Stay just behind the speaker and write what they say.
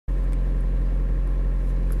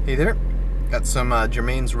Hey there, got some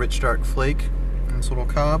Germain's Rich Dark Flake in this little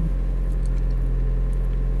cob,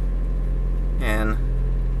 and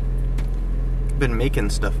been making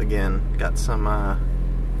stuff again. Got some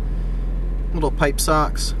little pipe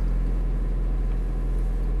socks,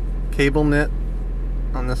 cable knit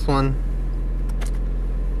on this one,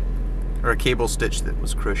 or a cable stitch that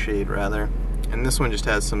was crocheted rather, and this one just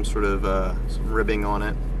has some sort of some ribbing on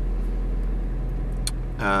it.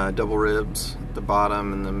 Double ribs at the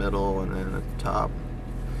bottom and the middle and then at the top,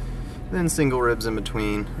 then single ribs in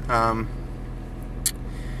between.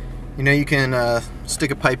 You know, you can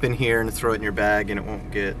stick a pipe in here and throw it in your bag and it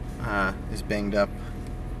won't get as banged up.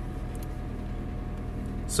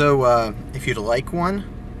 So if you'd like one,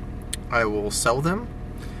 I will sell them,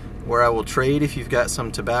 or I will trade if you've got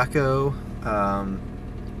some tobacco,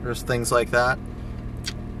 there's things like that.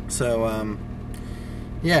 So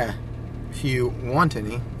yeah, if you want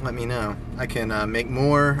any, let me know. I can make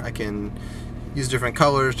more. I can use different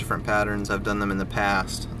colors, different patterns. I've done them in the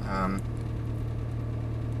past.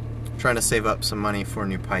 Trying to save up some money for a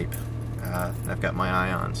new pipe I've got my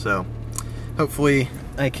eye on. So hopefully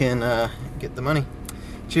I can get the money.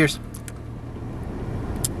 Cheers.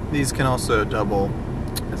 These can also double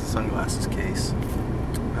as a sunglasses case.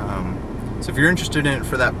 So if you're interested in it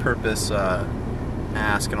for that purpose,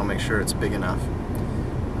 ask and I'll make sure it's big enough.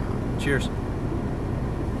 Cheers.